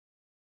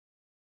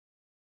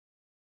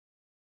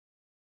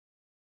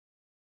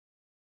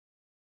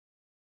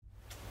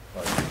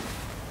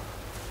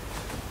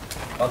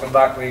Welcome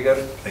back, Regan.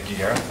 Thank you,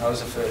 Gareth. How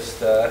was the first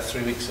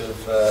 3 weeks of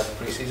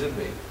pre-season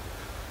been?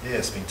 Yeah,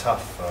 it's been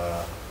tough.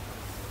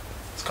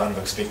 It's kind of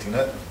expecting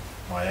it,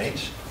 my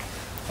age.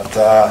 But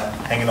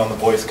hanging on the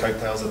boys'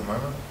 coattails at the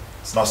moment.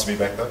 It's nice to be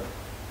back though.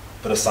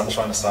 Bit of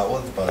sunshine to start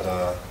with, but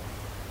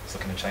it's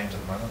looking to change at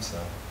the moment. So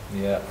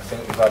yeah, I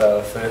think we've had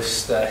our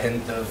first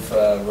hint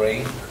of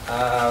rain.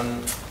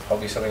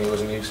 Probably something you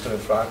wasn't used to in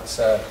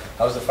France.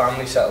 How's the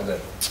family settled in?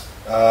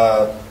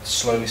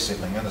 Slowly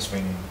settling in. It's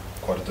been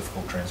quite a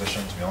difficult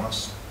transition, to be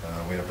honest.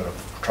 We had a bit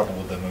of trouble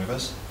with the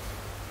movers,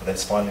 but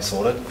that's finally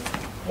sorted.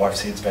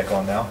 Wife's head's back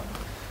on now,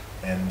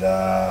 and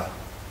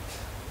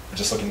we're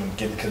just looking to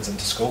get the kids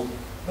into school.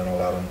 They're not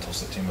allowed in until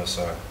September,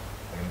 so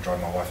I'm going to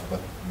drive my wife a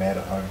bit mad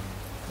at home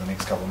for the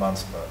next couple of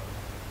months, but I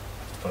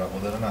have to put up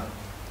with it, innit?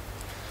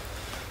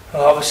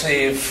 Well,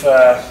 obviously you've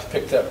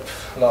picked up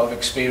a lot of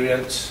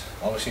experience.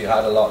 Obviously you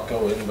had a lot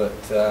going, but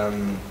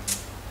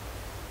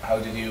how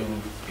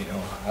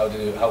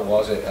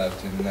was it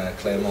out in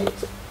Claremont?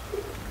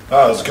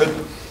 Oh, it was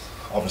good.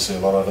 Obviously a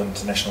lot of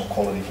international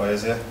quality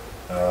players there.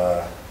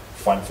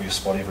 Fighting for your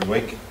spot every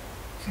week.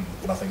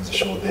 Nothing's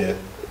assured there.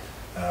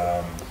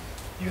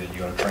 You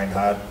got to train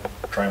hard,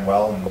 train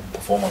well, and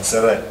perform on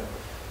Saturday.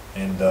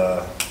 And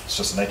it's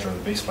just the nature of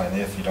the beast playing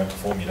there. If you don't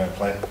perform, you don't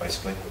play,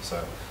 basically.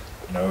 So,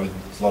 you know,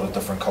 there's a lot of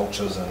different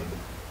cultures and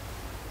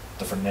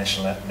different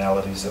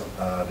nationalities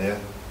there,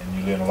 and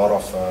you learn a lot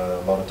off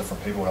a lot of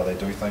different people, how they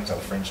do things, how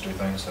the French do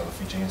things, how the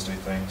Fijians do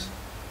things,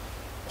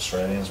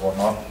 Australians,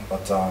 whatnot.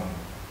 But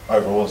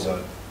overall, it's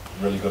a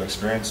really good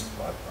experience.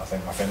 I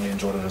think my family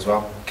enjoyed it as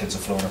well. Kids are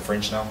fluent in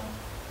French now.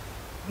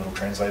 Little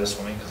translators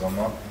for me because I'm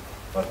not.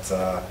 But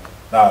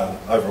no,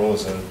 overall,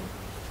 it's a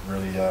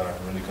really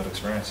good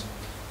experience.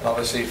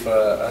 Obviously, for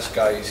us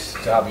guys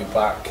to have you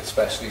back,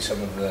 especially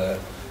some of the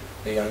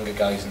younger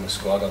guys in the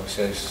squad,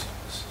 obviously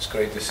it's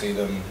great to see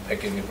them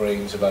picking your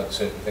brains about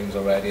certain things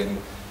already. And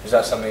is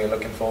that something you're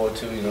looking forward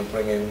to? You know,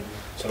 bringing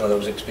some of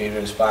those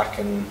experience back,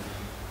 and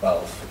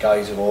well, for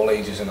guys of all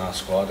ages in our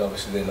squad,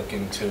 obviously they're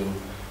looking to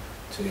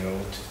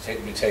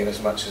retain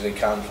as much as they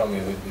can from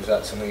you. Is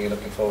that something you're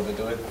looking forward to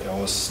doing? Yeah,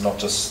 well, it's not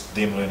just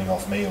them learning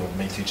off me or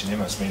me teaching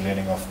them, it's me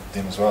learning off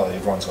them as well.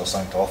 Everyone's got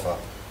something to offer,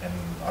 and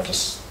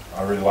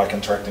I really like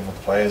interacting with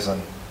the players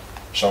and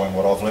showing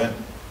what I've learned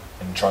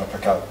and trying to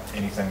pick up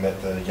anything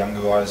that the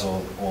younger guys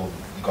or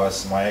the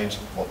guys my age,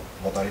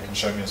 what they can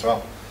show me as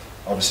well.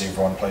 Obviously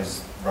everyone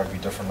plays rugby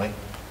differently.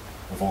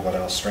 We've all got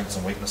our strengths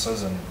and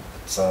weaknesses, and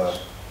it's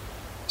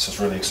just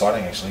really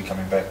exciting actually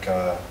coming back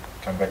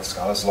to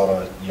Scarlets. A lot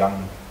of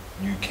young,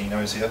 new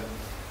Kinos here.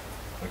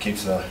 It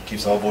keeps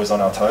the old boys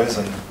on our toes,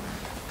 and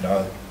you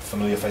know,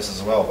 familiar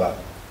faces as well. But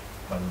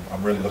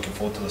I'm really looking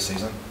forward to the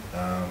season.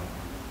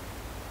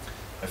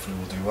 Hopefully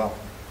we'll do well.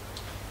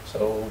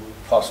 So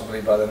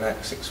possibly by the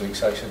next 6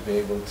 weeks I should be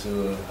able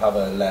to have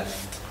a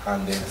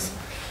left-handed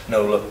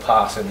no-look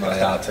pass in my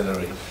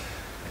artillery.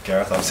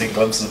 Gareth, I've seen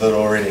glimpses of it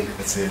already.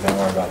 Don't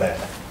worry about that.